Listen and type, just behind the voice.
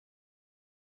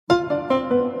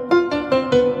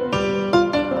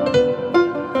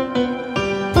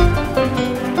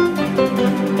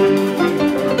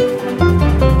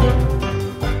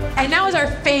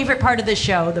part of the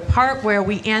show, the part where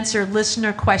we answer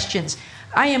listener questions.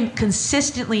 I am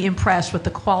consistently impressed with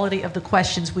the quality of the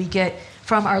questions we get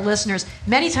from our listeners.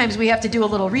 Many times we have to do a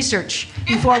little research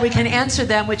before we can answer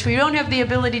them, which we don't have the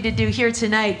ability to do here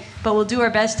tonight, but we'll do our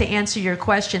best to answer your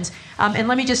questions. And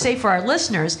let me just say for our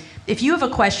listeners, if you have a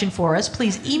question for us,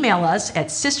 please email us at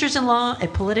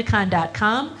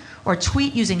sistersinlaw@politicon.com or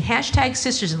tweet using hashtag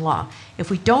sistersinlaw. If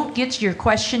we don't get to your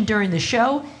question during the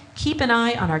show, keep an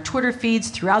eye on our Twitter feeds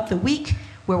throughout the week,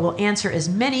 where we'll answer as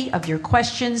many of your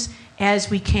questions as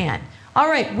we can. All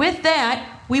right, with that,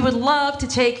 we would love to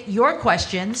take your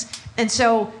questions. And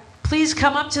so please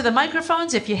come up to the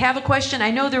microphones if you have a question.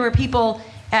 I know there were people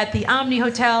at the Omni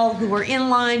Hotel who were in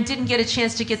line, didn't get a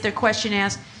chance to get their question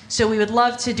asked. So we would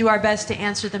love to do our best to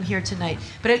answer them here tonight.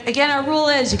 But again, our rule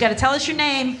is you got to tell us your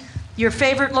name, your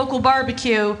favorite local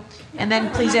barbecue, and then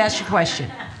please ask your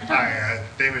question. Hi,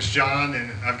 name is John,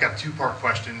 and I've got a two-part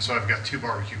question, so I've got two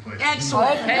barbecue places.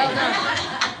 Excellent. Okay.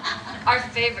 Our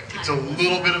favorite kind. It's a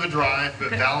little bit of a drive,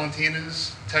 but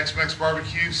Valentina's Tex-Mex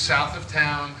Barbecue, south of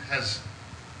town, has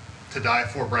to die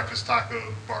for breakfast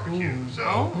taco barbecue.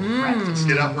 So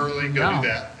get up early, go do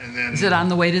that, and then. Is it on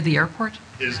the way to the airport?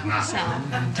 It is not.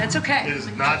 That's okay. It is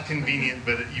not convenient,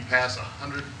 but you pass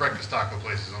 100 breakfast taco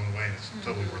places on the way, and it's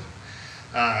totally worth it.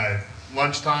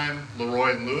 Lunchtime,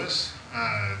 Leroy and Lewis,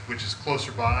 which is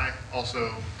closer by.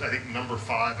 Also, I think number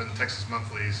 5 in Texas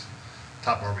Monthly's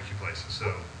top barbecue places.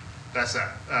 So that's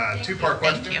that. Two-part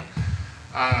question. Thank you.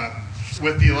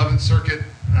 With the 11th Circuit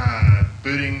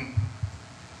booting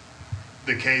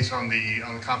the case on the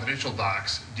confidential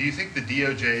docs, do you think the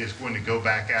DOJ is going to go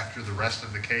back after the rest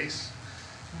of the case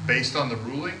based on the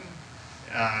ruling?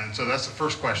 And so that's the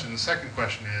first question. The second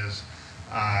question is,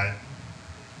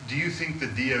 do you think the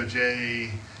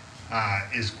DOJ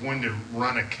is going to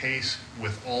run a case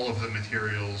with all of the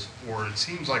materials, or it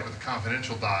seems like with the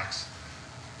confidential docs,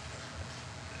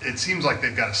 it seems like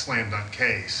they've got a slam dunk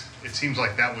case. It seems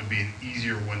like that would be an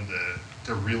easier one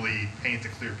to really paint a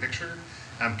clear picture.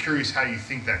 I'm curious how you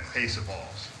think that case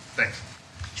evolves. Thanks.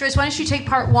 Joyce, why don't you take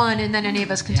part 1, and then any of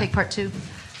us can take part 2.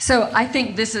 So I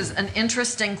think this is an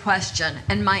interesting question.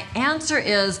 And my answer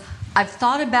is, I've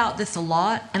thought about this a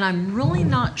lot, and I'm really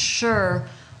not sure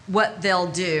what they'll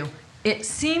do. It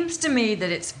seems to me that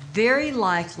it's very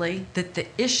likely that the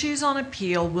issues on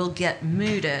appeal will get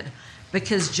mooted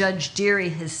because Judge Deary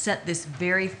has set this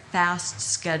very fast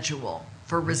schedule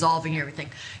for resolving everything.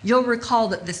 You'll recall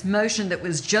that this motion that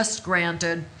was just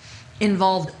granted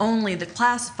involved only the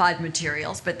classified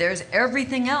materials, but there's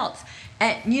everything else.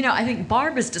 And, you know, I think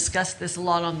Barb has discussed this a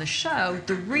lot on the show.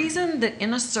 The reason that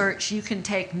in a search you can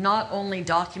take not only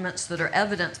documents that are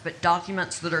evidence, but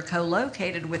documents that are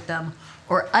co-located with them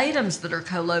or items that are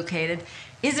co-located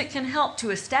is it can help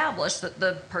to establish that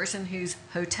the person whose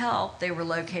hotel they were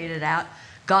located at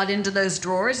got into those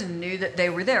drawers and knew that they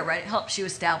were there, right? It helps you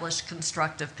establish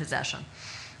constructive possession.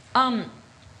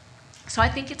 So I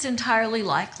think it's entirely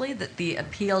likely that the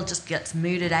appeal just gets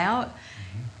mooted out.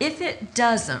 If it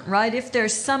doesn't, right, if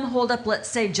there's some holdup, let's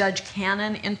say Judge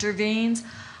Cannon intervenes,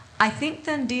 I think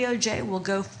then DOJ will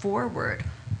go forward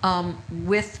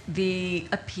with the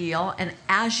appeal. And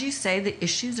as you say, the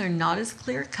issues are not as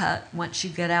clear-cut once you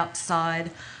get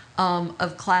outside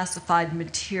of classified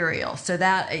material. So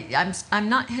that I'm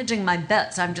not hedging my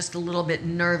bets. I'm just a little bit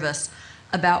nervous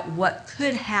about what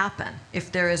could happen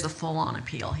if there is a full-on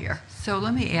appeal here. So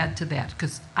let me add to that,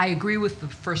 because I agree with the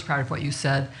first part of what you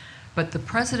said, but the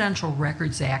Presidential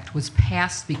Records Act was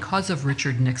passed because of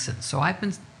Richard Nixon. So I've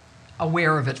been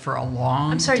aware of it for a long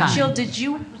time. I'm sorry, Jill, did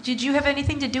you have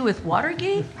anything to do with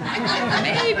Watergate?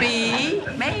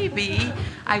 Maybe.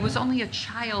 I was only a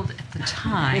child at the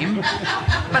time,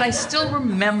 but I still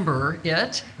remember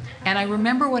it. And I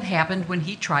remember what happened when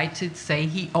he tried to say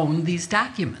he owned these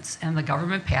documents. And the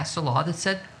government passed a law that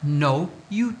said, no,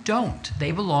 you don't.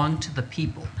 They belong to the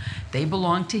people. They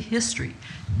belong to history.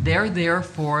 They're there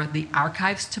for the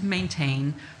archives to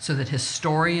maintain so that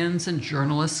historians and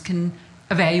journalists can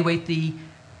evaluate the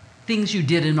things you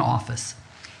did in office.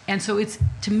 And so it's,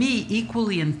 to me,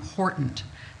 equally important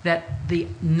that the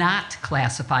not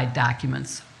classified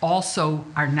documents also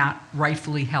are not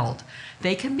rightfully held.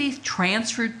 They can be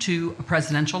transferred to a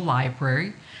presidential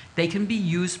library. They can be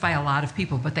used by a lot of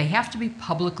people, but they have to be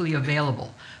publicly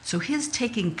available. So his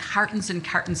taking cartons and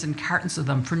cartons and cartons of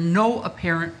them for no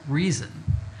apparent reason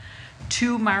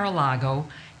to Mar-a-Lago,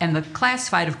 and the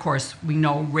classified, of course, we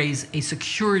know raise a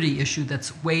security issue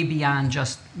that's way beyond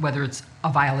just whether it's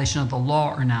a violation of the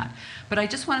law or not. But I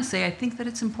just want to say I think that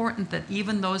it's important that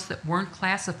even those that weren't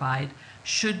classified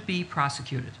should be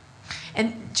prosecuted.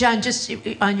 And John, just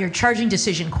on your charging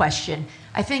decision question,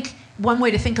 I think one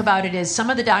way to think about it is some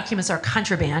of the documents are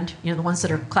contraband, the ones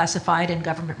that are classified in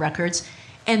government records,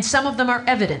 and some of them are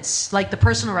evidence, like the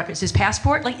personal records. His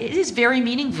passport, it is very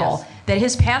meaningful that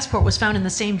his passport was found in the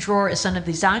same drawer as some of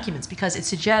these documents, because it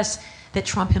suggests that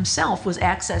Trump himself was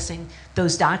accessing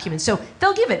those documents. So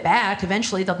they'll give it back.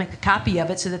 Eventually, they'll make a copy of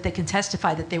it so that they can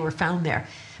testify that they were found there.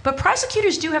 But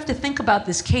prosecutors do have to think about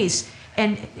this case.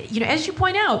 And as you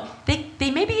point out,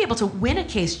 they may be able to win a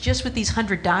case just with these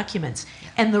 100 documents.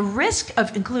 And the risk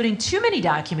of including too many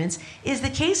documents is the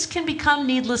case can become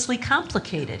needlessly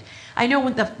complicated. I know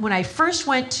when I first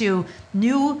went to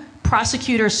new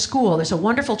prosecutor school, there's a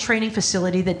wonderful training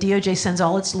facility that DOJ sends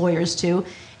all its lawyers to,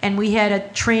 and we had a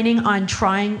training on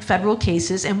trying federal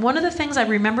cases. And one of the things I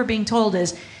remember being told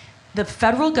is the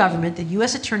federal government, the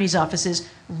U.S. attorney's offices,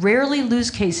 rarely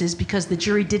lose cases because the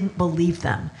jury didn't believe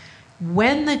them.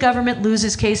 When the government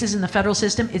loses cases in the federal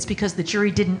system, it's because the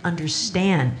jury didn't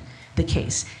understand the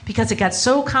case, because it got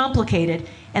so complicated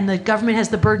and the government has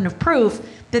the burden of proof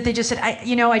that they just said,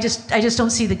 I just don't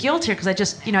see the guilt here, because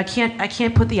I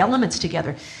can't put the elements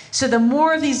together. So the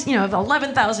more of these,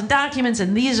 11,000 documents,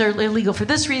 and these are illegal for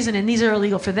this reason and these are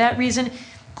illegal for that reason,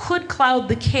 could cloud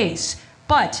the case.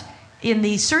 But in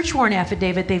the search warrant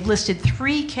affidavit, they've listed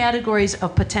 3 categories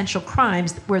of potential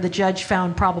crimes where the judge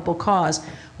found probable cause.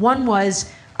 One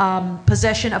was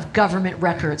possession of government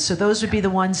records. So those would be the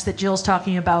ones that Jill's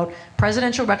talking about,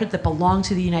 presidential records that belong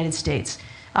to the United States.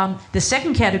 The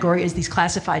second category is these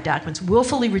classified documents,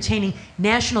 willfully retaining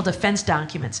national defense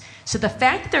documents. So the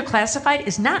fact that they're classified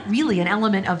is not really an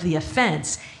element of the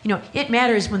offense. It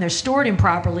matters when they're stored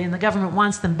improperly and the government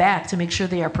wants them back to make sure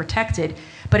they are protected.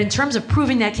 But in terms of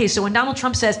proving that case, so when Donald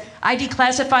Trump says, I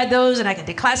declassified those and I can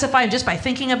declassify them just by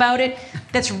thinking about it,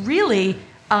 that's really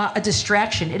a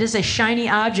distraction. It is a shiny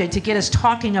object to get us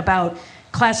talking about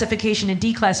classification and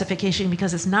declassification,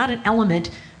 because it's not an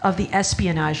element of the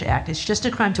Espionage Act. It's just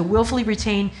a crime to willfully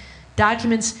retain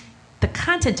documents, the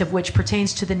content of which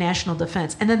pertains to the national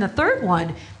defense. And then the third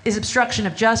one is obstruction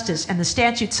of justice, and the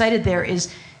statute cited there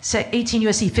is 18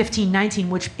 U.S.C. 1519,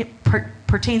 which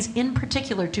pertains in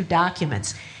particular to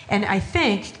documents. And I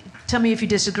think, tell me if you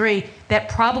disagree, that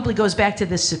probably goes back to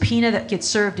the subpoena that gets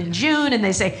served in June, and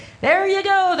they say, there you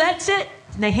go, that's it.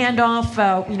 And they hand off,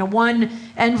 one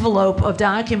envelope of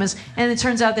documents, and it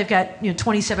turns out they've got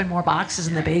 27 more boxes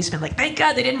in the basement. Thank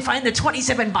God they didn't find the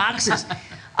 27 boxes.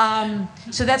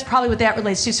 So that's probably what that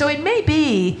relates to. So it may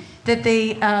be that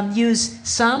they use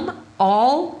some,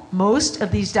 all, most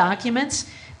of these documents,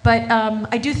 but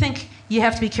I do think you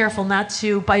have to be careful not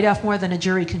to bite off more than a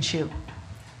jury can chew.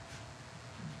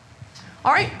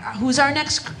 All right, who's our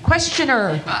next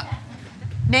questioner?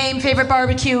 Name, favorite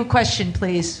barbecue, question,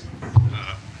 please.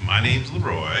 My name's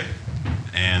Leroy,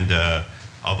 and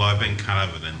although I've been kind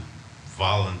of an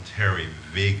involuntary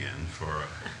vegan for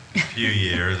a few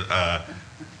years,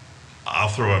 I'll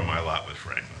throw in my lot with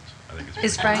Franklin's. I think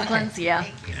it's Franklin's, yeah.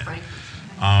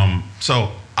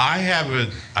 So I've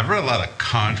read a lot of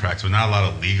contracts, but not a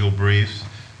lot of legal briefs,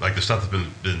 like the stuff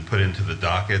that's been put into the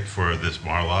docket for this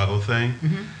Mar-a-Lago thing.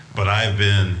 Mm-hmm. But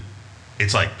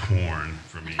it's like porn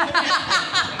for me.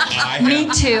 Me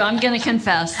too, I'm going to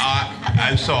confess.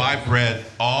 So I've read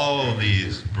all of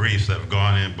these briefs that have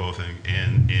gone in, both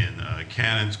in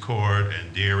Cannon's court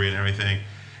and Deary and everything,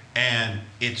 and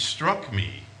it struck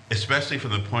me, especially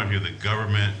from the point of view of the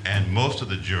government and most of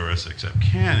the jurists except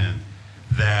Cannon,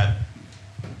 that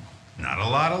not a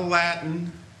lot of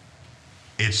Latin.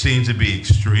 It seems to be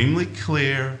extremely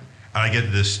clear, and I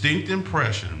get the distinct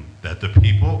impression that the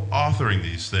people authoring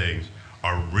these things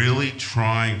are really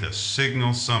trying to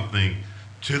signal something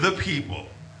to the people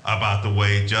about the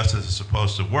way justice is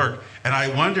supposed to work. And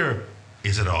I wonder,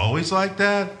 is it always like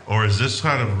that? Or is this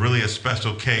kind of really a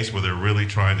special case where they're really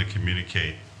trying to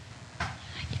communicate?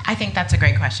 I think that's a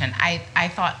great question. I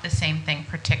thought the same thing,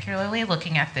 particularly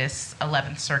looking at this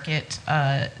 11th Circuit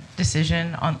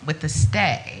decision with the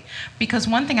stay, because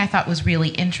one thing I thought was really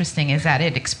interesting is that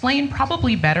it explained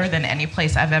probably better than any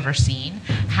place I've ever seen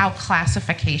how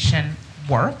classification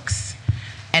works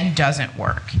and doesn't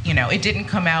work. It didn't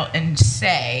come out and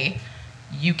say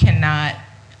you cannot,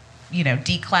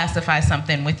 declassify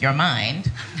something with your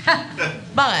mind,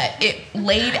 but it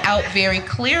laid out very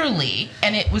clearly,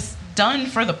 and it was done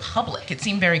for the public. It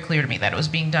seemed very clear to me that it was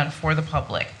being done for the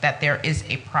public, that there is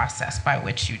a process by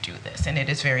which you do this, and it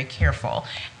is very careful,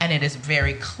 and it is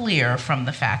very clear from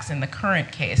the facts in the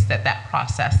current case that that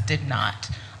process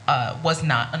was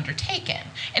not undertaken.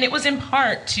 And it was in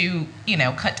part to,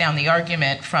 cut down the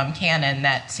argument from Cannon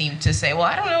that seemed to say, well,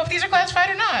 I don't know if these are classified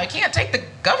or not. I can't take the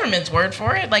government's word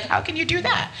for it. How can you do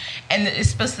that? And it's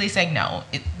supposedly saying, no,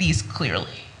 these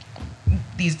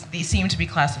these seem to be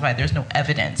classified. There's no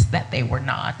evidence that they were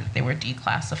not, that they were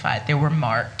declassified. They were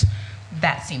marked.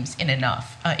 That seems in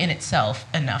itself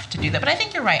enough to do that. But I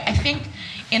think you're right. I think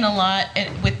in a lot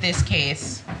with this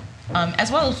case,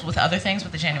 as well as with other things,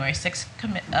 with the January 6th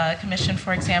Commission,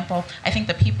 for example, I think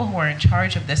the people who are in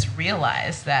charge of this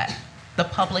realize that the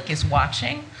public is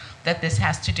watching, that this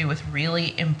has to do with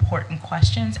really important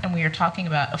questions, and we are talking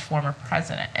about a former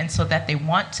president, and so that they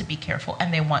want to be careful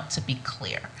and they want to be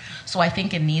clear. So I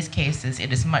think in these cases,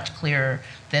 it is much clearer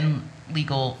than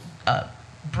legal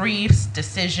briefs,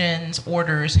 decisions,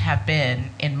 orders have been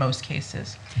in most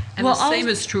cases. And the same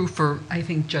is true for, I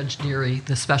think, Judge Deary,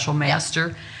 the special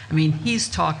master. I mean, he's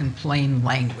talking plain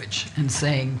language and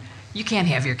saying, you can't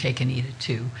have your cake and eat it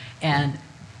too, and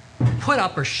put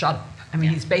up or shut up. I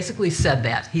mean, he's basically said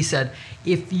that. He said,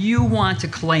 if you want to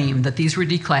claim that these were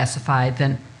declassified,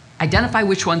 then identify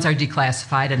which ones are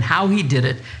declassified and how he did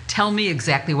it. Tell me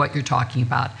exactly what you're talking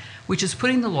about, which is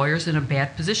putting the lawyers in a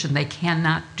bad position. They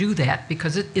cannot do that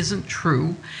because it isn't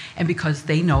true and because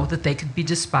they know that they could be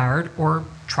disbarred or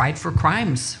tried for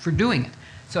crimes for doing it.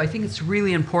 So I think it's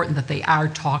really important that they are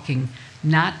talking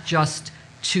not just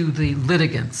to the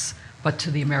litigants, but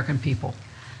to the American people.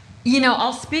 You know,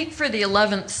 I'll speak for the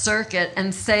 11th Circuit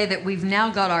and say that we've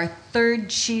now got our third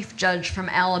chief judge from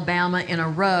Alabama in a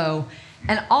row,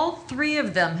 and all three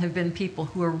of them have been people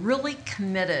who are really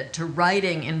committed to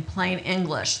writing in plain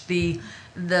English. The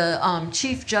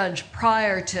chief judge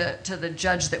prior to the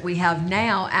judge that we have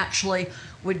now actually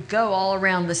would go all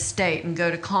around the state and go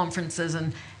to conferences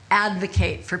and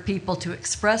advocate for people to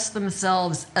express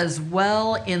themselves as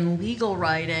well in legal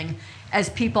writing as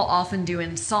people often do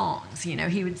in songs. You know,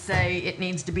 he would say it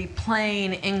needs to be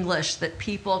plain English that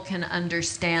people can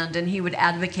understand, and he would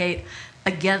advocate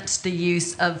against the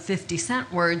use of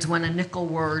 50-cent words when a nickel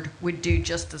word would do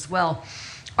just as well.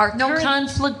 No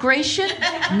conflagration?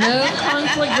 No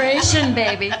conflagration,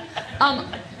 baby.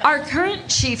 Our current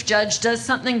chief judge does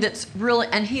something that's really,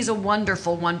 and he's a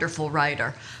wonderful, wonderful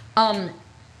writer.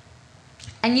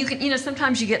 And you can,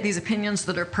 sometimes you get these opinions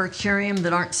that are per curiam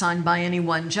that aren't signed by any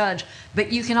one judge,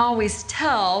 but you can always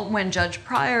tell when Judge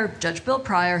Bill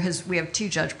Pryor we have two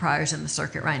Judge Pryors in the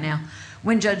circuit right now.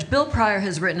 When Judge Bill Pryor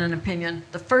has written an opinion,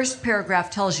 the first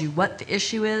paragraph tells you what the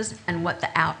issue is and what the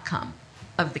outcome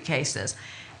of the case is.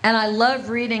 And I love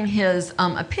reading his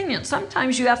opinion.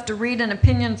 Sometimes you have to read an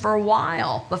opinion for a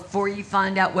while before you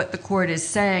find out what the court is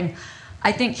saying.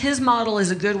 I think his model is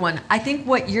a good one. I think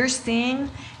what you're seeing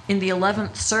in the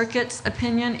 11th Circuit's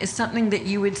opinion is something that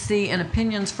you would see in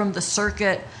opinions from the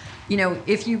circuit,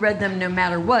 if you read them no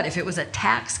matter what. If it was a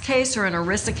tax case or an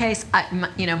ERISA case,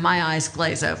 my eyes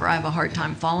glaze over. I have a hard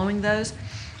time following those.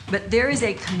 But there is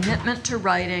a commitment to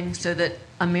writing so that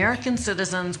American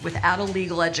citizens without a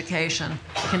legal education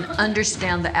can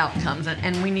understand the outcomes,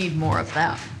 and we need more of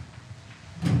that.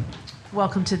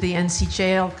 Welcome to the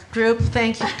NCJL group.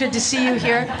 Thank you. Good to see you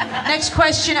here. Next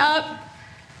question up.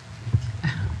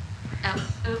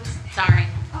 Oh, oops, sorry.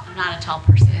 I'm not a tall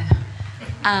person.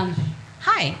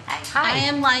 Hi. I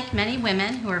am like many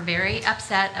women who are very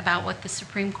upset about what the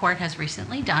Supreme Court has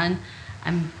recently done.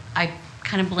 I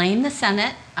kind of blame the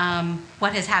Senate,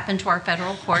 what has happened to our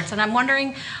federal courts, and I'm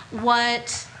wondering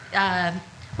what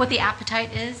the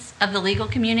appetite is of the legal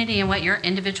community and what your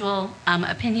individual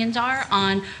opinions are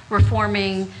on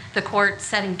reforming the court,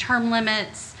 setting term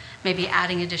limits, maybe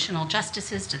adding additional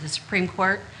justices to the Supreme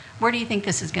Court. Where do you think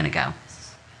this is going to go?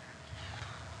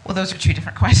 Well, those are two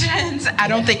different questions. I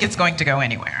don't think it's going to go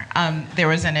anywhere. There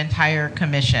was an entire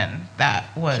commission that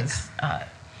was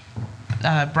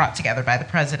brought together by the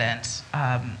president,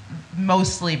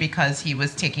 mostly because he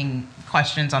was taking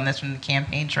questions on this from the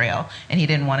campaign trail, and he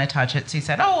didn't want to touch it. So he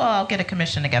said, I'll get a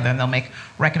commission together, and they'll make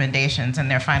recommendations.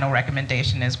 And their final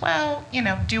recommendation is,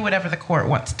 do whatever the court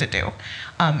wants to do.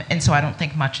 And so I don't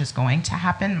think much is going to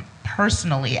happen.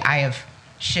 Personally, I have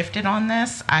shifted on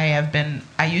this.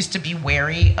 I used to be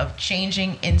wary of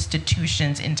changing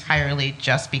institutions entirely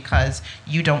just because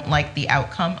you don't like the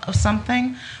outcome of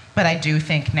something. But I do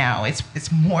think now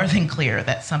it's more than clear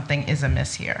that something is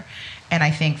amiss here. And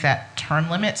I think that term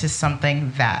limits is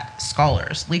something that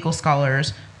scholars, legal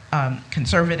scholars,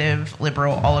 conservative,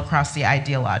 liberal, all across the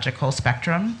ideological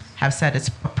spectrum have said it's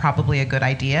probably a good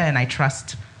idea, and I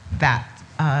trust that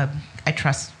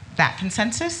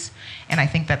consensus, and I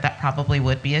think that probably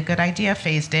would be a good idea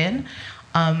phased in.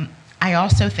 I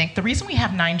also think the reason we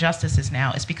have 9 justices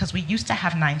now is because we used to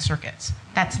have 9 circuits.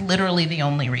 That's literally the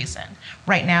only reason.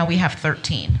 Right now we have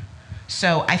 13.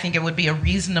 So I think it would be a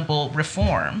reasonable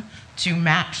reform to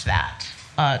match that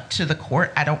to the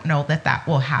court. I don't know that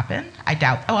will happen. I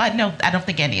don't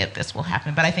think any of this will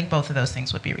happen, but I think both of those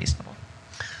things would be reasonable.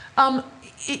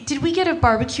 Did we get a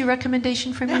barbecue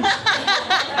recommendation from you?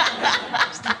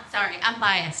 Sorry, I'm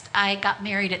biased. I got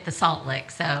married at the Salt Lick,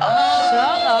 so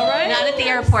All right. not at the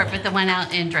airport, but the one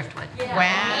out in Driftwood. Wow.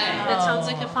 That sounds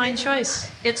like a fine choice.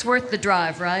 It's worth the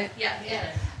drive, right?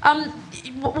 Yeah.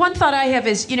 One thought I have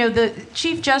is, the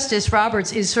Chief Justice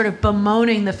Roberts is sort of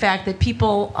bemoaning the fact that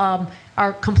people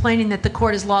are complaining that the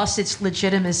court has lost its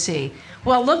legitimacy.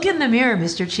 Well, look in the mirror,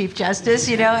 Mr. Chief Justice.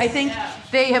 I think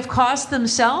they have cost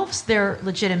themselves their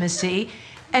legitimacy.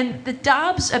 And the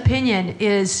Dobbs opinion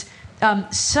is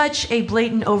such a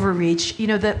blatant overreach.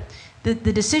 The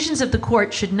decisions of the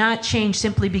court should not change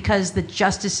simply because the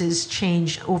justices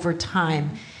change over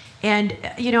time. And,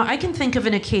 I can think of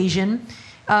an occasion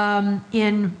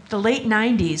in the late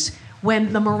 90s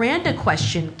when the Miranda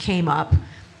question came up.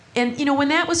 And, when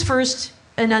that was first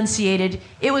enunciated,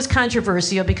 it was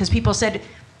controversial because people said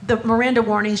the Miranda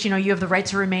warnings, you have the right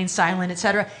to remain silent, et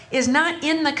cetera, is not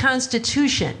in the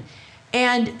Constitution.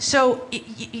 And so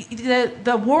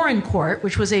the Warren Court,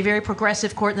 which was a very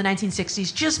progressive court in the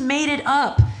 1960s, just made it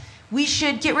up. We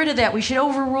should get rid of that. We should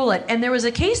overrule it. And there was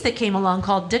a case that came along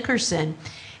called Dickerson.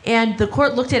 And the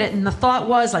court looked at it, and the thought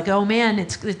was like, oh man,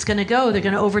 it's going to go. They're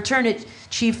going to overturn it.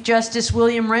 Chief Justice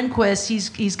William Rehnquist,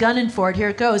 he's gunning for it. Here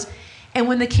it goes. And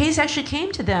when the case actually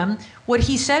came to them, what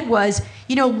he said was,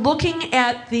 looking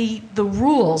at the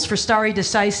rules for stare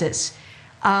decisis,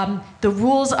 the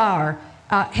rules are,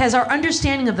 has our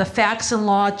understanding of the facts and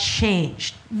law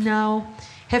changed? No.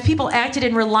 Have people acted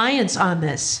in reliance on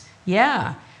this?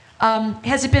 Yeah.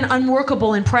 Has it been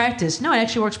unworkable in practice? No, it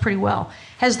actually works pretty well.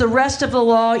 Has the rest of the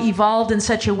law evolved in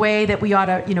such a way that we ought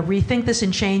to, rethink this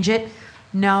and change it?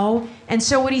 No. And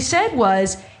so what he said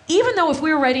was, even though if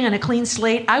we were writing on a clean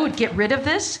slate, I would get rid of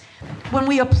this, when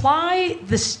we apply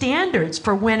the standards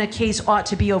for when a case ought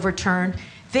to be overturned,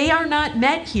 they are not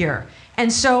met here.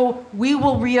 And so we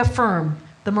will reaffirm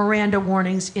the Miranda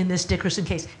warnings in this Dickerson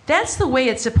case. That's the way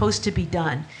it's supposed to be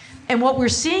done. And what we're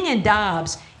seeing in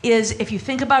Dobbs is, if you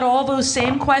think about all those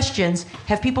same questions,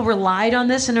 have people relied on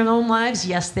this in their own lives?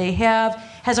 Yes, they have.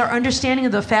 Has our understanding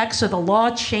of the facts of the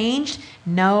law changed?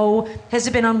 No. Has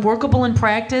it been unworkable in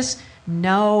practice?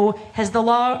 No. Has the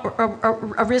law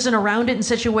arisen around it in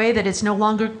such a way that it's no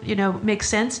longer, makes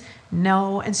sense?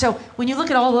 No. And so when you look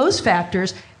at all those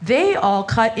factors, they all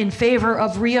cut in favor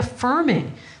of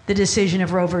reaffirming the decision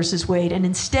of Roe versus Wade. And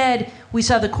instead, we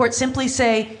saw the court simply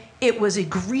say it was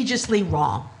egregiously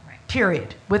wrong,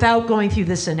 period, without going through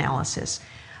this analysis.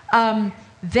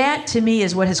 That, to me,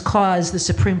 is what has caused the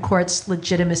Supreme Court's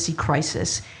legitimacy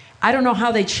crisis. I don't know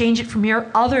how they change it from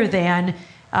here other than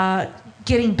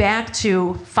getting back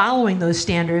to following those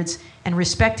standards and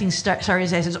respecting stare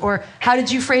decisis. Or how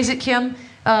did you phrase it, Kim?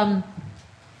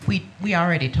 We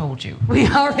already told you. We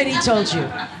already told you.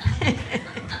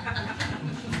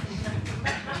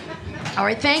 All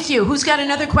right, thank you. Who's got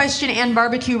another question and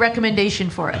barbecue recommendation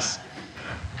for us?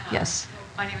 Yes.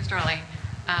 My name is Darlene.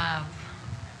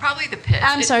 Probably the Pit.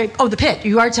 I'm sorry. Oh, the Pit.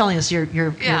 You are telling us your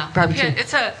barbecue. The Pit.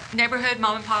 It's a neighborhood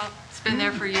mom and pop. It's been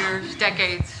there for years,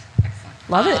 decades.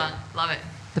 Love it. Love it.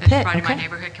 The Pit. Everybody Okay. in my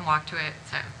neighborhood can walk to it.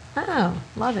 So. Oh,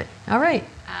 love it. All right.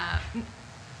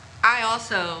 I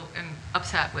also am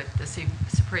upset with the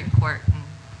Supreme Court and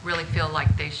really feel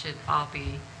like they should all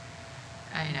be,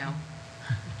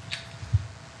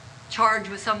 charged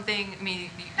with something. I mean,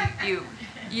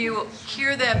 you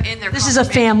hear them in their. This is a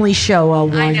family show. I'll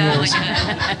warn you. I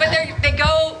know, but they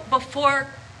go before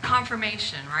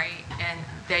confirmation, right? And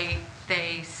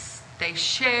they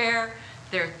share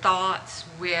their thoughts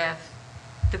with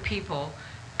the people,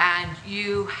 and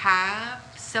you have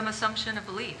some assumption of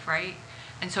belief, right?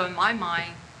 And so in my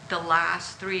mind, the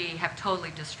last three have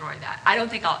totally destroyed that. I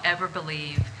don't think I'll ever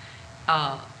believe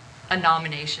a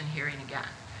nomination hearing again,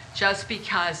 just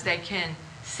because they can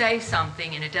say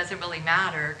something and it doesn't really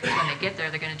matter, because when they get there,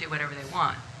 they're going to do whatever they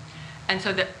want. And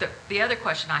so the other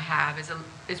question I have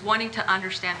is wanting to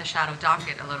understand the shadow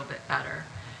docket a little bit better,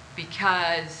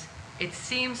 because it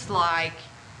seems like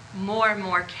more and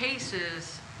more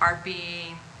cases are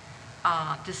being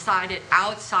decided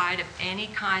outside of any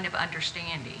kind of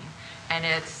understanding. And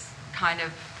it's kind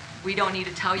of, we don't need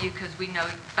to tell you because we know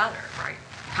better, right?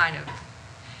 Kind of.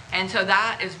 And so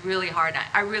that is really hard.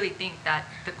 I really think that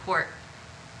the court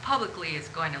publicly is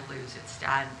going to lose its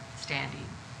standing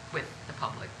with the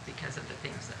public because of the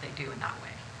things that they do in that way.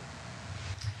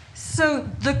 So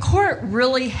the court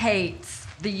really hates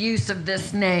the use of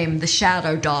this name, the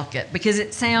shadow docket, because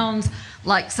it sounds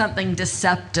like something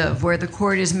deceptive, where the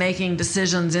court is making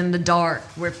decisions in the dark,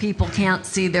 where people can't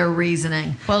see their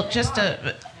reasoning. Well, just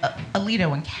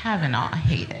Alito and Kavanaugh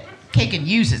hate it. Kagan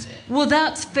uses it. Well,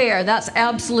 that's fair. That's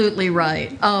absolutely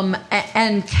right.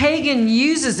 And Kagan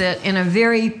uses it in a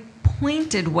very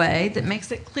pointed way that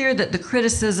makes it clear that the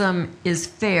criticism is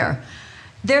fair.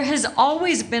 There has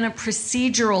always been a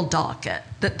procedural docket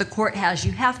that the court has.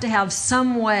 You have to have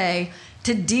some way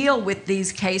to deal with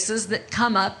these cases that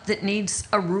come up that needs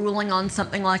a ruling on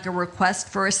something like a request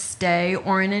for a stay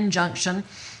or an injunction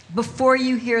before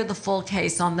you hear the full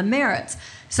case on the merits.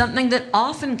 Something that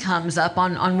often comes up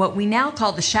on what we now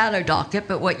call the shadow docket,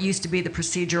 but what used to be the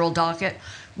procedural docket,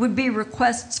 would be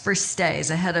requests for stays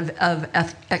ahead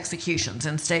of executions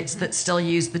in states that still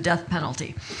use the death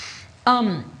penalty.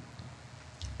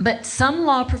 But some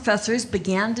law professors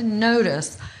began to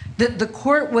notice that the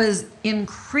court was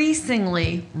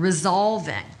increasingly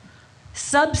resolving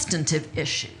substantive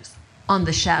issues on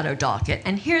the shadow docket.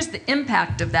 And here's the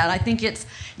impact of that. I think it's,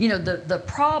 the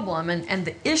problem and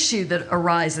the issue that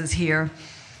arises here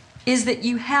is that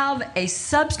you have a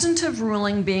substantive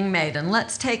ruling being made. And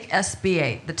let's take SB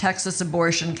 8, the Texas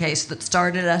abortion case that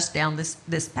started us down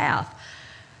this path.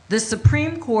 The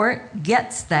Supreme Court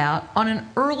gets that on an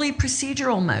early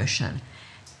procedural motion.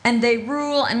 And they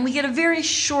rule, and we get a very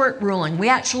short ruling. We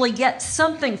actually get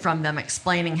something from them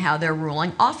explaining how they're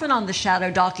ruling. Often on the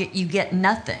shadow docket, you get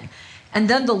nothing. And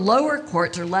then the lower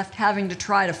courts are left having to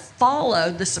try to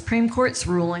follow the Supreme Court's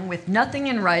ruling with nothing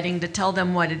in writing to tell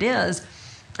them what it is.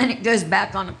 And it goes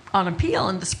back on appeal,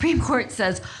 and the Supreme Court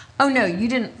says, oh no, you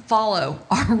didn't follow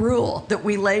our rule that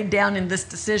we laid down in this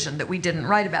decision that we didn't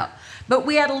write about. But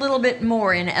we had a little bit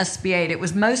more in SB 8. It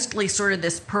was mostly sort of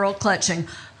this pearl clutching,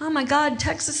 oh my God,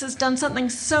 Texas has done something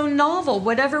so novel.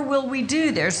 Whatever will we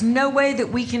do? There's no way that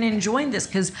we can enjoin this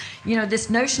because, this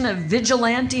notion of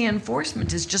vigilante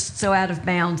enforcement is just so out of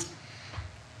bounds.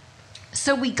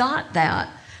 So we got that,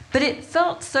 but it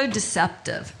felt so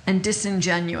deceptive and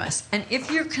disingenuous. And if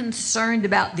you're concerned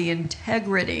about the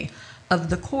integrity of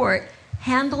the court,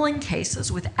 handling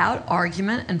cases without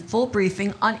argument and full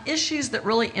briefing on issues that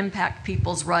really impact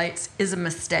people's rights is a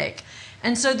mistake.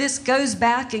 And so this goes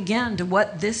back again to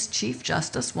what this Chief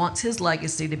Justice wants his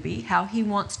legacy to be, how he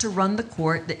wants to run the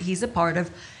court that he's a part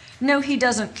of. No, he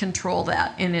doesn't control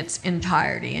that in its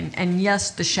entirety. And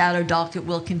yes, the shadow docket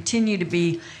will continue to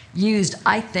be used,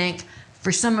 I think,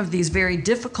 for some of these very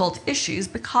difficult issues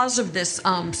because of this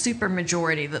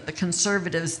supermajority that the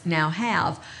conservatives now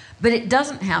have. But it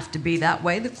doesn't have to be that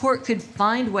way. The court could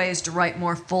find ways to write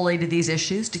more fully to these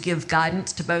issues, to give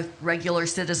guidance to both regular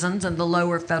citizens and the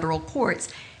lower federal courts.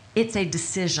 It's a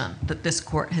decision that this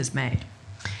court has made.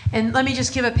 And let me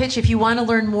just give a pitch. If you want to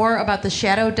learn more about the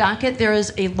shadow docket, there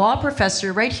is a law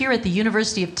professor right here at the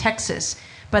University of Texas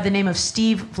by the name of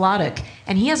Steve Vladeck,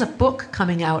 and he has a book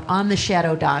coming out on the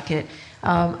shadow docket.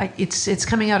 It's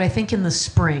coming out, I think, in the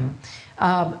spring.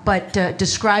 But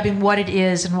describing what it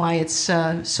is and why it's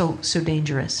so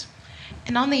dangerous.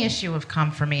 And on the issue of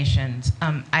confirmations,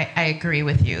 I agree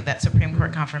with you that Supreme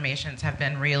Court confirmations have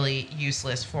been really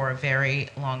useless for a very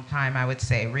long time, I would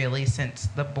say, really since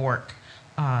the Bork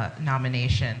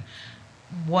nomination.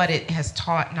 What it has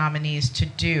taught nominees to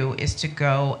do is to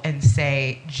go and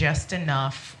say just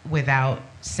enough without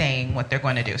saying what they're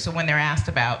going to do. So when they're asked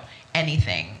about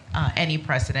anything, any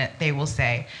precedent, they will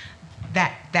say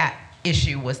that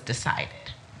issue was decided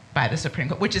by the Supreme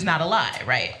Court, which is not a lie,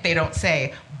 right? They don't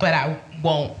say, but I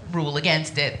won't rule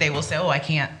against it. They will say, oh, I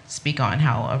can't speak on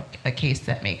how a case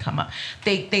that may come up.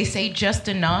 They say just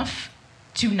enough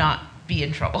to not be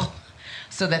in trouble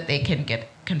so that they can get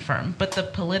confirmed. But the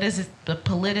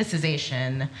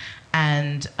politicization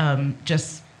and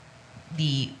just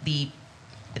the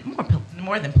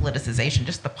more than politicization,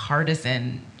 just the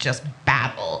partisan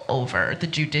battle over the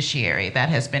judiciary that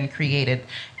has been created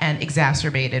and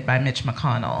exacerbated by Mitch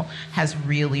McConnell has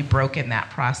really broken that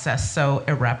process so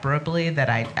irreparably that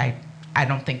I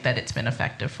don't think that it's been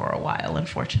effective for a while,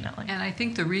 unfortunately. And I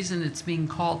think the reason it's being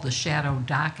called the shadow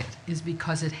docket is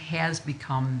because it has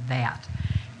become that.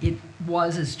 It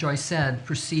was, as Joyce said,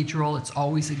 procedural. It's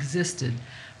always existed.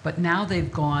 But now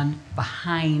they've gone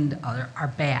behind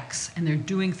our backs, and they're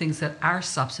doing things that are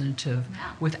substantive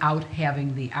without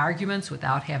having the arguments,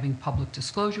 without having public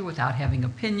disclosure, without having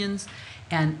opinions.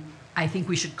 And I think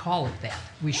we should call it that.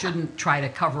 We shouldn't try to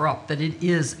cover up that it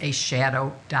is a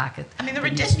shadow docket. I mean, the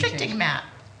redistricting map.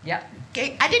 Yeah.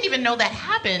 I didn't even know that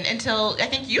happened until I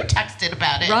think you texted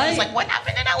about it. Right. I was like, what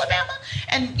happened in Alabama?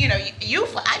 And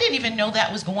I didn't even know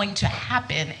that was going to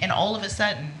happen. And all of a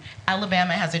sudden,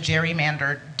 Alabama has a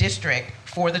gerrymandered district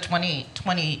for the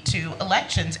 2022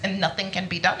 elections, and nothing can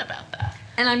be done about that.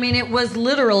 And I mean, it was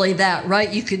literally that,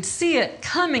 right? You could see it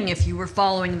coming if you were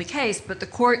following the case, but the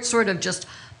court sort of just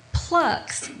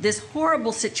plucks this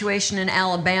horrible situation in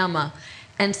Alabama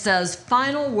and says,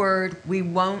 final word, we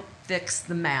won't fix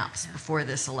the maps before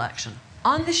this election.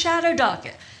 On the shadow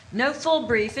docket. No full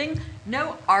briefing,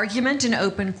 no argument in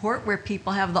open court where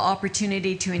people have the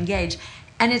opportunity to engage.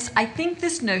 And it's, I think,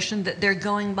 this notion that they're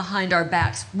going behind our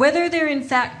backs. Whether they're in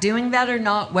fact doing that or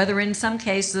not, whether in some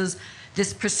cases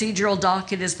this procedural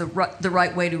docket is the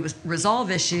right way to resolve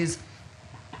issues,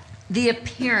 the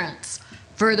appearance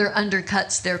further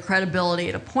undercuts their credibility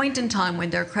at a point in time when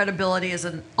their credibility is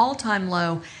at an all-time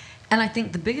low. And I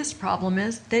think the biggest problem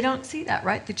is they don't see that,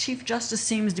 right? The Chief Justice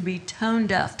seems to be tone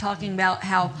deaf, talking about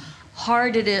how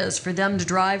hard it is for them to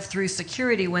drive through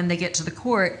security when they get to the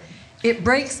court. It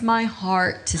breaks my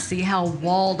heart to see how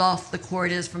walled off the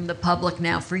court is from the public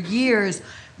now. For years,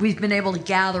 we've been able to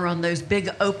gather on those big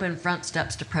open front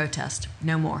steps to protest.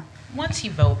 No more. Once he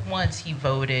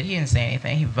voted, he didn't say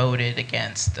anything. He voted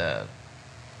against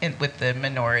with the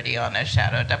minority on a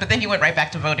shadow, but then he went right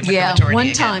back to voting with the majority one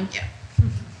again. time. Yeah.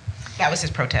 That was his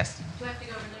protest. Do I have to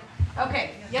go over there? Okay.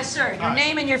 Yes, sir. Your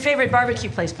name and your favorite barbecue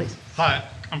place, please. Hi,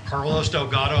 I'm Carlos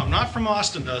Delgado. I'm not from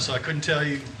Austin, though, so I couldn't tell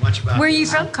you much about Where are you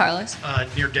this. from, Carlos?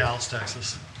 Near Dallas,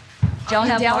 Texas. Do y'all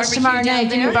have Dallas barbecue tomorrow down night. Do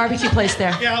there? your barbecue place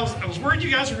there. Yeah, I was worried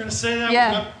you guys were going to say that.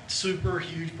 Yeah. We're not super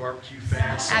huge barbecue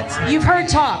fans. So That's- You've heard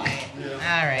talk. All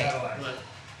right. But,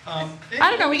 I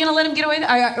don't know. Are we going to let him get away?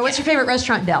 What's your favorite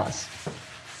restaurant in Dallas?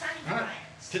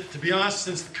 to be honest,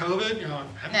 since the COVID, I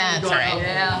haven't Nah, really it's gone all right.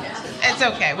 out. Yeah. It's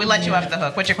okay. We let you off the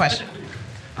hook. What's your question?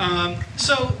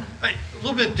 So, a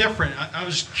little bit different. I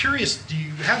was curious, do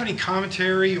you have any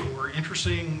commentary or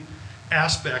interesting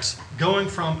aspects going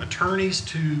from attorneys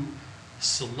to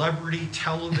celebrity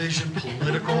television,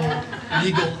 political,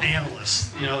 legal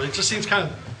analysts? It just seems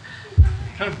kind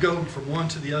of going from one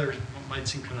to the other. It might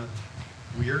seem kind of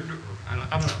weird, or I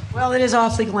don't know. Well, it is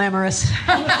awfully glamorous.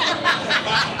 Go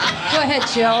ahead,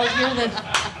 Jill.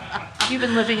 You've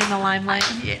been living in the limelight.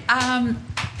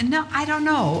 No, I don't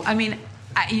know. I mean,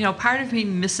 part of me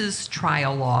misses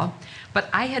trial law, but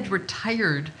I had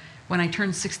retired when I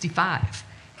turned 65.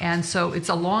 And so it's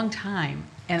a long time.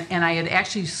 And I had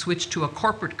actually switched to a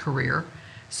corporate career,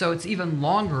 so it's even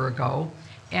longer ago.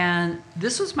 And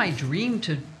this was my dream,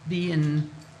 to be in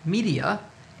media.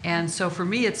 And so for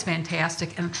me, it's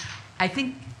fantastic. And I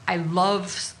think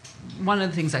one of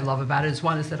the things I love about it is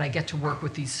that I get to work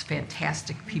with these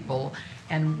fantastic people.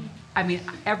 And I mean,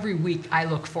 every week I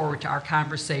look forward to our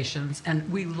conversations, and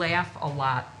we laugh a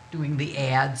lot doing the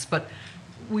ads, but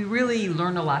we really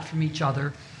learn a lot from each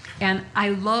other. And I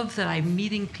love that I'm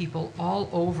meeting people all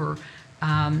over.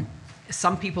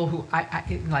 Some people who I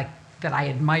like, that I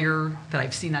admire, that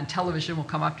I've seen on television, will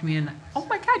come up to me and, oh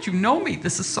my God, you know me.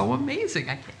 This is so amazing.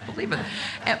 I can't believe it.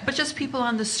 But just people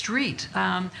on the street.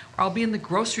 Or I'll be in the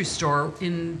grocery store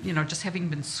just having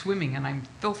been swimming and I'm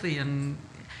filthy, and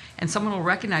someone will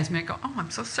recognize me. I go, oh, I'm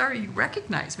so sorry you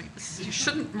recognize me. You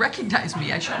shouldn't recognize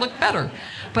me. I should look better.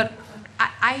 But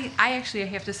I actually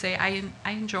have to say I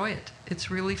enjoy it. It's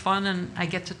really fun, and I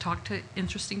get to talk to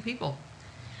interesting people.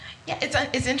 Yeah,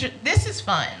 it's interesting. This is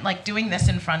fun, like doing this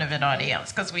in front of an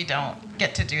audience, because we don't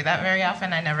get to do that very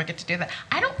often. I never get to do that.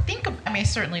 I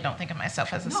certainly don't think of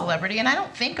myself as a celebrity, and I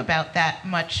don't think about that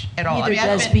much at all. Neither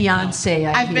does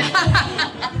Beyonce.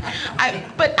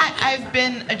 I've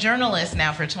been a journalist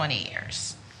now for 20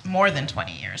 years, more than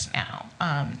 20 years now,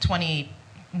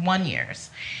 21 years.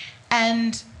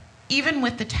 And even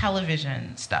with the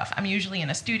television stuff, I'm usually in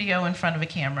a studio in front of a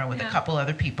camera with a couple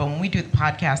other people. When we do the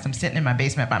podcast, I'm sitting in my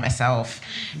basement by myself.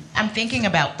 I'm thinking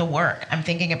about the work. I'm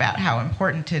thinking about how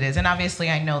important it is. And obviously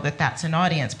I know that that's an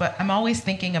audience, but I'm always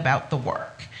thinking about the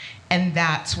work. And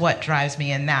that's what drives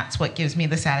me, and that's what gives me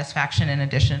the satisfaction, in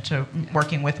addition to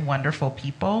working with wonderful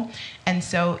people. And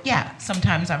so, yeah,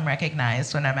 sometimes I'm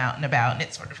recognized when I'm out and about, and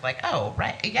it's sort of like, oh,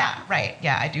 right, yeah,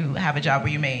 I do have a job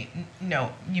where you may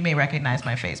recognize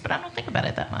my face, but I don't think about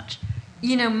it that much.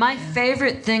 My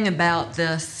favorite thing about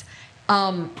this,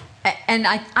 and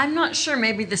I'm not sure,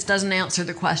 maybe this doesn't answer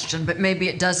the question, but maybe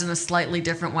it does in a slightly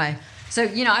different way. So,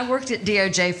 I worked at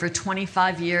DOJ for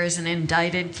 25 years and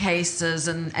indicted cases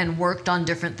and worked on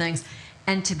different things.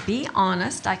 And to be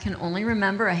honest, I can only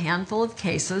remember a handful of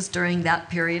cases during that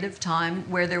period of time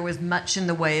where there was much in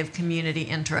the way of community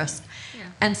interest. Yeah.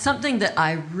 And something that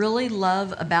I really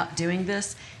love about doing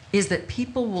this is that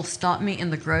people will stop me in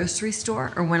the grocery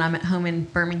store or when I'm at home in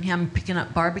Birmingham picking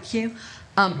up barbecue.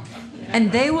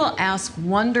 And they will ask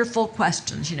wonderful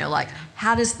questions, like,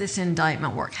 how does this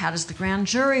indictment work? How does the grand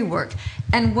jury work?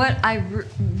 And what I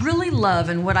really love,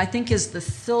 and what I think is the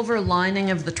silver lining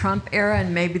of the Trump era,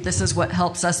 and maybe this is what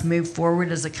helps us move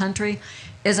forward as a country,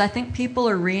 is I think people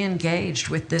are re-engaged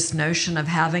with this notion of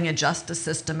having a justice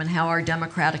system and how our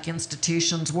democratic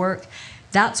institutions work.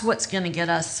 That's what's going to get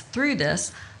us through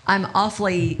this. I'm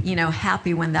awfully,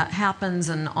 happy when that happens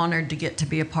and honored to get to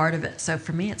be a part of it. So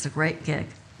for me, it's a great gig.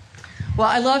 Well,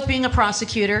 I love being a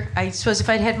prosecutor. I suppose if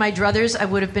I'd had my druthers, I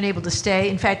would have been able to stay.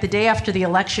 In fact, the day after the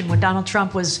election, when Donald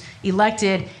Trump was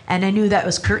elected, and I knew that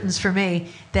was curtains for me,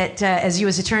 that as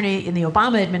U.S. Attorney in the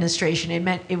Obama administration, it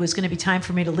meant it was going to be time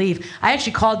for me to leave. I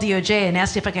actually called DOJ and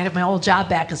asked if I could have my old job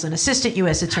back as an assistant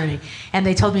U.S. Attorney, and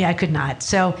they told me I could not.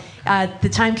 So the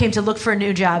time came to look for a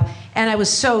new job, and I was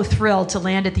so thrilled to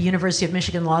land at the University of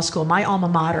Michigan Law School, my alma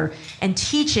mater, and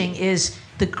teaching is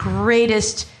the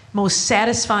greatest, most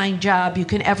satisfying job you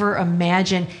can ever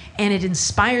imagine, and it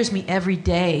inspires me every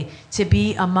day to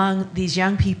be among these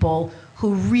young people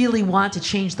who really want to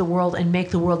change the world and make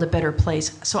the world a better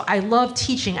place. So I love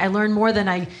teaching. I learn more than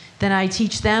I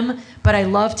teach them, but I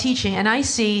love teaching, and I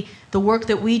see the work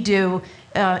that we do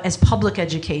as public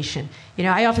education.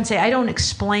 I often say I don't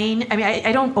explain.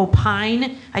 I don't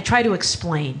opine. I try to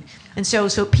explain, and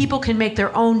so people can make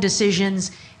their own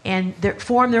decisions and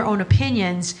form their own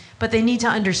opinions, but they need to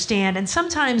understand. And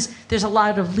sometimes there's a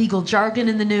lot of legal jargon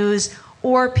in the news,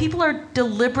 or people are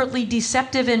deliberately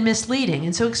deceptive and misleading.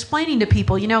 And so explaining to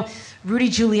people, Rudy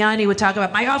Giuliani would talk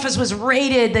about, my office was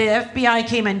raided, the FBI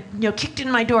came and kicked in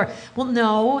my door. Well,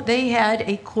 no, they had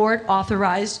a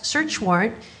court-authorized search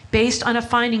warrant based on a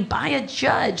finding by a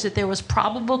judge that there was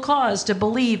probable cause to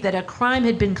believe that a crime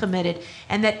had been committed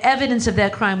and that evidence of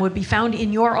that crime would be found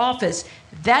in your office.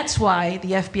 That's why the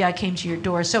FBI came to your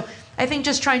door. So I think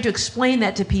just trying to explain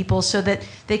that to people so that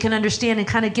they can understand and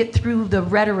kind of get through the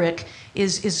rhetoric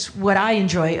is what I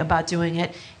enjoy about doing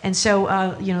it. And so,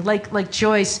 like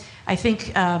Joyce, I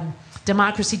think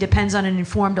democracy depends on an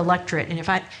informed electorate. And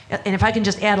if I can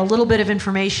just add a little bit of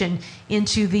information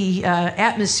into the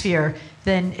atmosphere,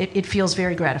 then it feels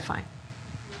very gratifying.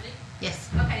 Yes.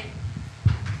 Okay.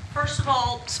 First of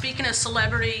all, speaking of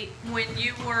celebrity, when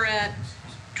you were at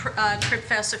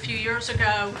TripFest a few years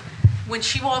ago, when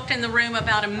she walked in the room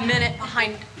about a minute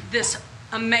behind this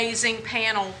amazing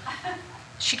panel,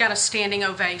 she got a standing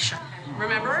ovation.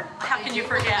 Remember? How can you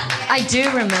forget? I do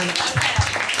remember.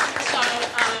 So,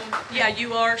 yeah,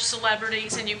 you are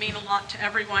celebrities and you mean a lot to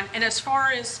everyone. And as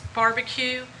far as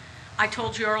barbecue, I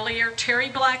told you earlier, Terry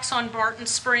Black's on Barton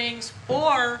Springs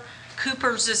or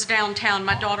Cooper's is downtown.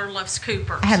 My daughter loves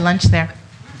Cooper's. I had lunch there.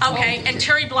 Okay, and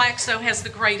Terry Black's, though, has the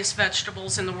greatest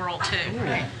vegetables in the world, too.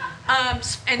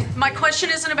 And my question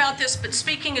isn't about this, but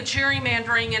speaking of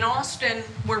gerrymandering, in Austin,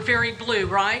 we're very blue,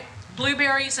 right?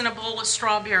 Blueberries and a bowl of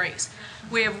strawberries.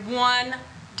 We have one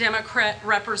Democrat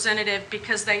representative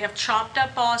because they have chopped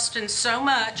up Austin so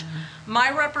much.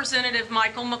 My representative,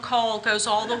 Michael McCall, goes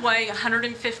all the way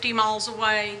 150 miles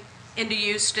away into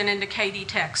Houston, into Katy,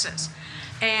 Texas.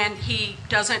 And he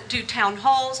doesn't do town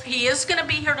halls. He is going to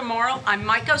be here tomorrow. I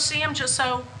might go see him just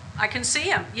so I can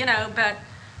see him, but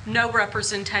no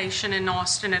representation in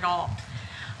Austin at all.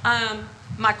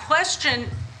 My question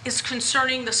is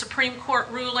concerning the Supreme Court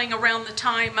ruling around the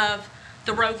time of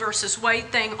the Roe versus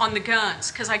Wade thing on the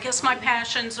guns, because I guess my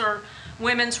passions are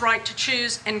women's right to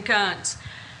choose and guns.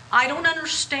 I don't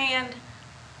understand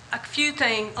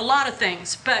a lot of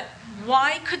things, but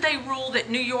why could they rule that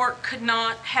New York could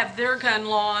not have their gun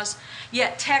laws,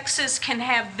 yet Texas can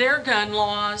have their gun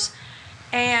laws?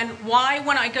 And why,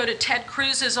 when I go to Ted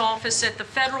Cruz's office at the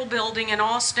federal building in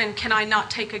Austin, can I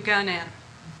not take a gun in?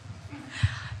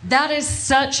 That is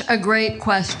such a great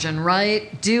question,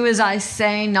 right? Do as I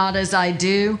say, not as I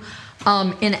do.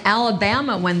 In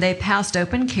Alabama, when they passed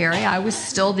open carry, I was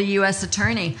still the U.S.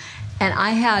 attorney, and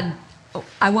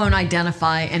I won't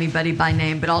identify anybody by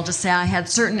name, but I'll just say I had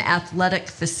certain athletic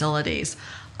facilities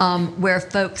where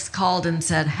folks called and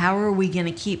said, how are we going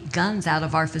to keep guns out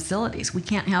of our facilities? We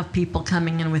can't have people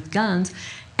coming in with guns.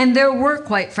 And there were,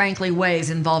 quite frankly, ways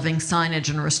involving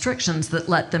signage and restrictions that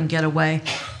let them get away.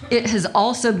 It has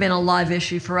also been a live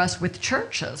issue for us with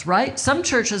churches, right? Some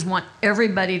churches want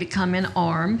everybody to come in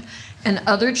armed, and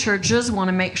other churches want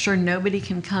to make sure nobody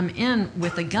can come in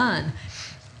with a gun.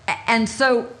 And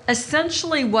so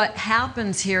essentially what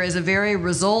happens here is a very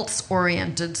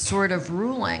results-oriented sort of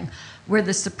ruling where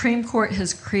the Supreme Court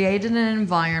has created an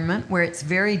environment where it's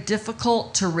very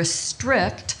difficult to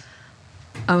restrict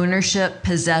ownership,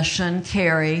 possession,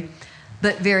 carry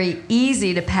but very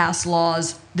easy to pass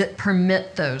laws that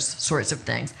permit those sorts of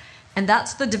things. And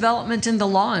that's the development in the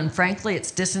law, and frankly,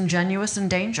 it's disingenuous and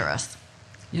dangerous.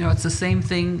 You know, it's the same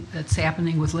thing that's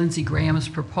happening with Lindsey Graham's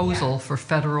proposal for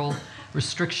federal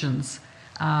restrictions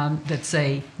that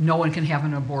say no one can have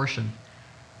an abortion.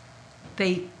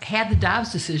 They had the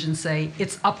Dobbs decision say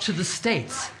it's up to the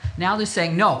states. Now they're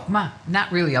saying, no,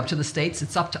 not really up to the states.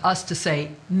 It's up to us to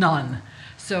say none.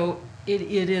 So it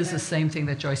is the same thing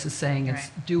that Joyce is saying.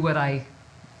 It's do what I...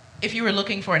 If you were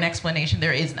looking for an explanation,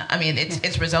 there is not. I mean,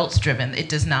 it's results driven.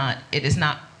 It is not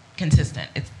consistent.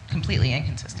 It's completely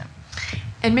inconsistent.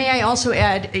 And may I also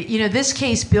add, you know, this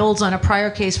case builds on a prior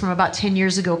case from about 10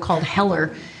 years ago called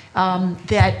Heller,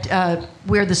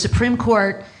 where the Supreme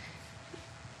Court,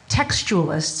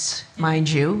 textualists, mind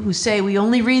you, who say we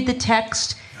only read the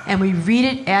text and we read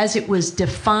it as it was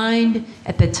defined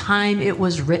at the time it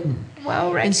was written.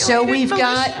 And so we've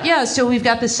got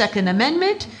the Second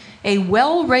Amendment, a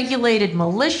well-regulated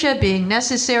militia being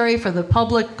necessary for the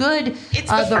public good. It's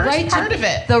the first part of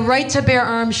it. The right to bear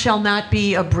arms shall not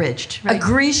be abridged. Right?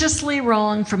 Egregiously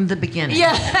wrong from the beginning.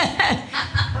 Yeah.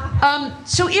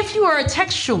 So if you are a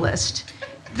textualist,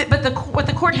 what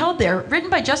the court held there, written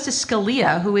by Justice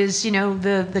Scalia, who is, you know,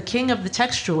 the king of the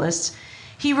textualists,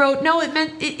 he wrote, no, it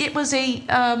meant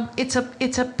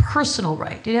it's a personal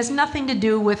right. It has nothing to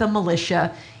do with a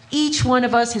militia. Each one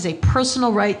of us has a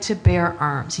personal right to bear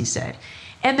arms, he said.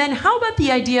 And then how about the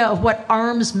idea of what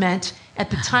arms meant at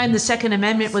the time the Second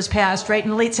Amendment was passed, right, in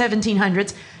the late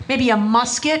 1700s? Maybe a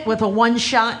musket with a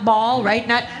one-shot ball, right?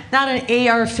 Not an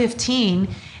AR-15.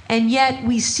 And yet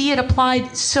we see it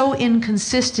applied so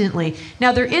inconsistently.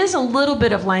 Now, there is a little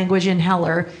bit of language in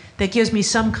Heller that gives me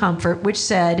some comfort, which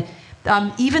said,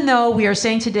 even though we are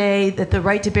saying today that the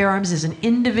right to bear arms is an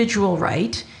individual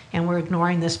right, and we're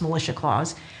ignoring this militia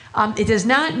clause, it does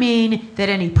not mean that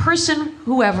any person,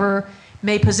 whoever,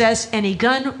 may possess any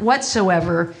gun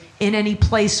whatsoever in any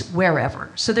place wherever.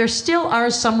 So there still are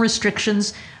some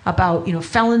restrictions about, you know,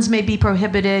 felons may be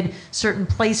prohibited, certain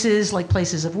places like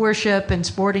places of worship and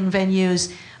sporting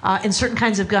venues, and certain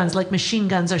kinds of guns like machine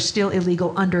guns are still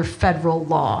illegal under federal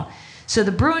law. So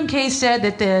the Bruen case said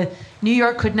that New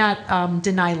York could not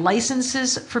deny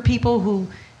licenses for people who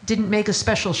didn't make a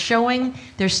special showing.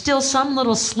 There's still some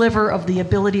little sliver of the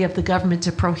ability of the government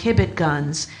to prohibit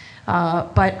guns.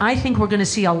 But I think we're going to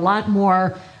see a lot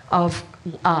more of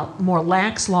more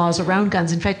lax laws around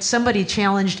guns. In fact, somebody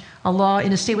challenged a law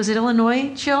in a state, was it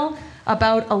Illinois, Jill?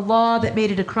 About a law that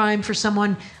made it a crime for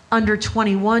someone under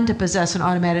 21 to possess an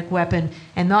automatic weapon.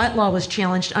 And that law was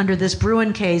challenged under this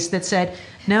Bruen case that said,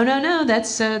 no,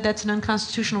 that's an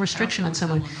unconstitutional restriction on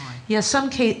someone. Yeah,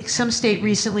 some state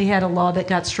recently had a law that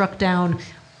got struck down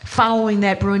following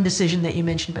that Bruen decision that you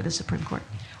mentioned by the Supreme Court.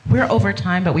 We're over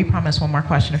time, but we promise one more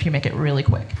question if you make it really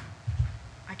quick.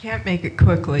 I can't make it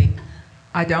quickly.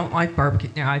 I don't like barbecue.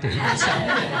 No, I do.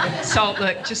 So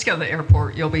look, just go to the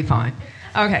airport. You'll be fine.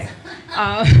 Okay.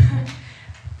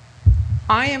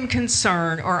 I am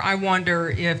concerned, or I wonder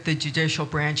if the judicial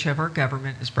branch of our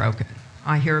government is broken.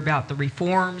 I hear about the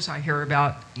reforms. I hear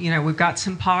about, you know, we've got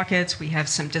some pockets. We have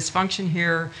some dysfunction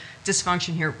here.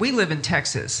 We live in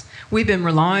Texas. We've been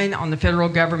relying on the federal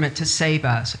government to save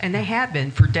us, and they have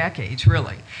been for decades,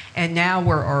 really. And now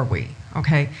where are we?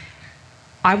 Okay.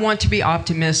 I want to be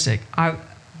optimistic.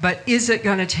 But is it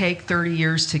going to take 30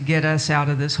 years to get us out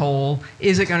of this hole?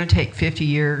 Is it going to take 50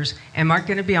 years? Am I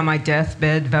going to be on my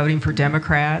deathbed voting for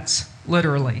Democrats?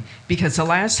 Literally. Because the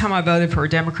last time I voted for a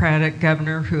Democratic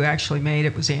governor who actually made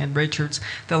it was Ann Richards.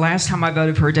 The last time I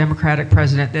voted for a Democratic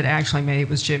president that actually made it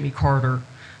was Jimmy Carter.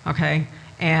 Okay?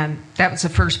 And that was the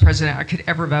first president I could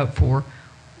ever vote for.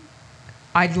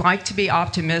 I'd like to be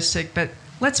optimistic, but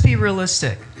let's be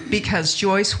realistic. Because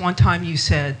Joyce, one time you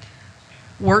said,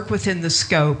 work within the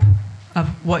scope of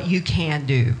what you can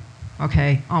do.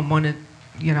 Okay?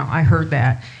 I heard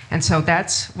that. And so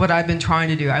that's what I've been trying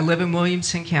to do. I live in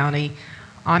Williamson County.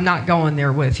 I'm not going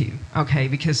there with you, okay,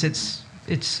 because it's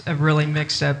a really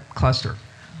mixed up cluster.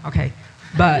 Okay,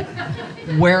 but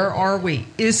where are we?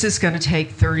 Is this going to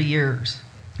take 30 years?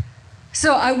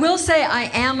 So I will say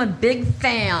I am a big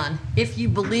fan, if you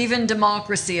believe in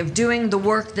democracy, of doing the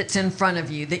work that's in front of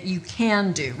you, that you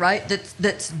can do, right?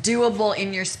 That's doable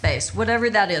in your space, whatever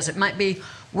that is. It might be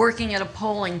working at a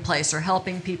polling place or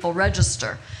helping people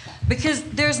register. Because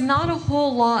there's not a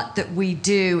whole lot that we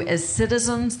do as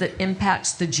citizens that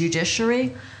impacts the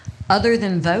judiciary other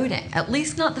than voting, at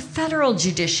least not the federal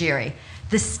judiciary.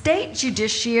 The state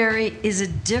judiciary is a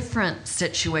different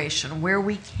situation where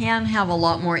we can have a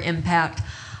lot more impact.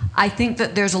 I think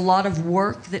that there's a lot of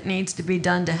work that needs to be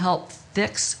done to help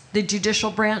fix the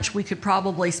judicial branch. We could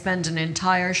probably spend an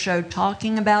entire show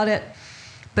talking about it.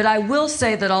 But I will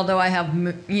say that although I have,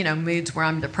 moods where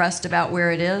I'm depressed about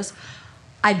where it is,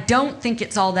 I don't think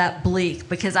it's all that bleak,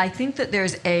 because I think that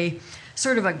there's a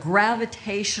sort of a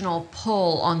gravitational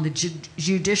pull on the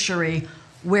judiciary,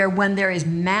 where when there is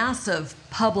massive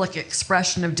public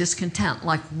expression of discontent,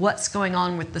 like what's going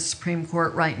on with the Supreme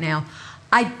Court right now,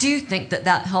 I do think that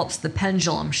that helps the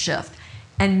pendulum shift.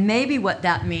 And maybe what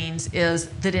that means is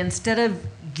that instead of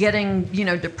getting,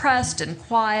 depressed and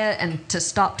quiet and to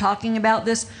stop talking about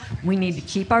this, we need to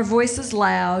keep our voices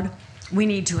loud. We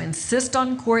need to insist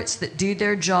on courts that do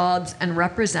their jobs and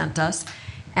represent us.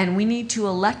 And we need to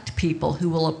elect people who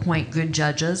will appoint good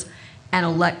judges and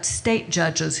elect state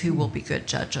judges who will be good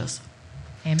judges.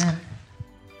 Amen.